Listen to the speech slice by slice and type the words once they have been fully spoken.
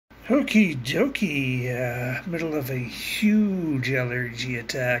Okie dokie, middle of a huge allergy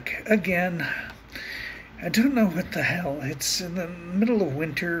attack. Again, I don't know what the hell. It's in the middle of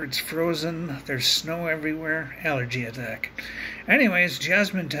winter, it's frozen, there's snow everywhere. Allergy attack. Anyways,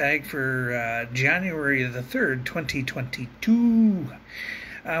 Jasmine Tag for January the 3rd, 2022.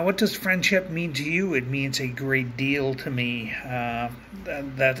 What does friendship mean to you? It means a great deal to me.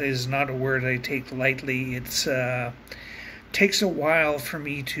 That is not a word I take lightly. It's takes a while for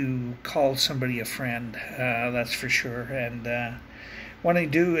me to call somebody a friend, that's for sure. And when I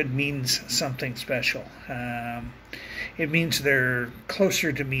do, it means something special. It means they're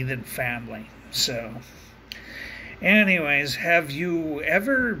closer to me than family. So, anyways, have you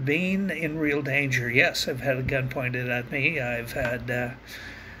ever been in real danger? Yes, I've had a gun pointed at me. I've had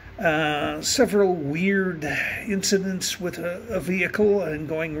several weird incidents with a vehicle and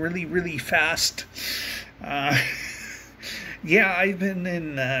going really, really fast. Yeah, I've been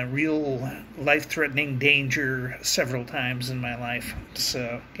in real life-threatening danger several times in my life.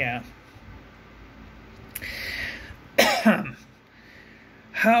 So, yeah.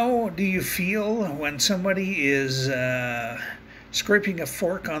 How do you feel when somebody is scraping a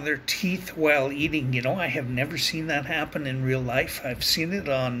fork on their teeth while eating? You know, I have never seen that happen in real life. I've seen it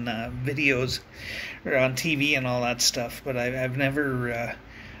on videos or on TV and all that stuff, but I've never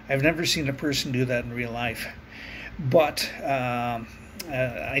seen a person do that in real life. But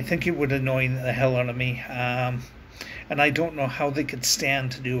I think it would annoy the hell out of me, and I don't know how they could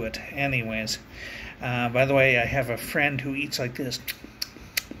stand to do it. Anyways, by the way, I have a friend who eats like this,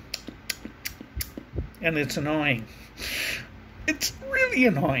 and it's annoying. It's really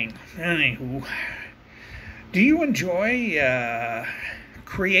annoying. Anywho, do you enjoy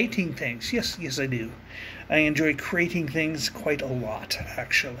creating things? Yes, I do. I enjoy creating things quite a lot,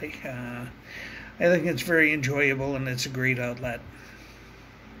 actually. I think it's very enjoyable and it's a great outlet.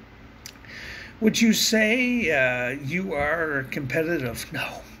 Would you say you are competitive?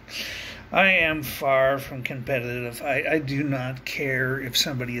 No. I am far from competitive. I do not care if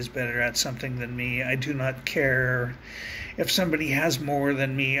somebody is better at something than me. I do not care if somebody has more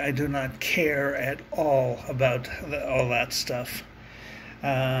than me. I do not care at all about all that stuff.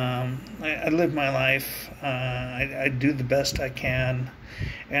 I live my life. I do the best I can.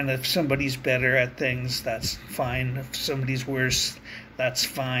 And if somebody's better at things, that's fine. If somebody's worse, that's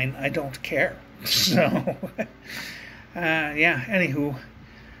fine. I don't care. So, yeah, anywho,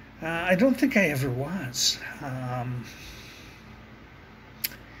 I don't think I ever was.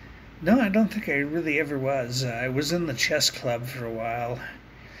 No, I don't think I really ever was. I was in the chess club for a while.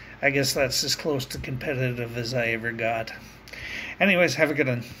 I guess that's as close to competitive as I ever got. Anyways, have a good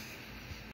one.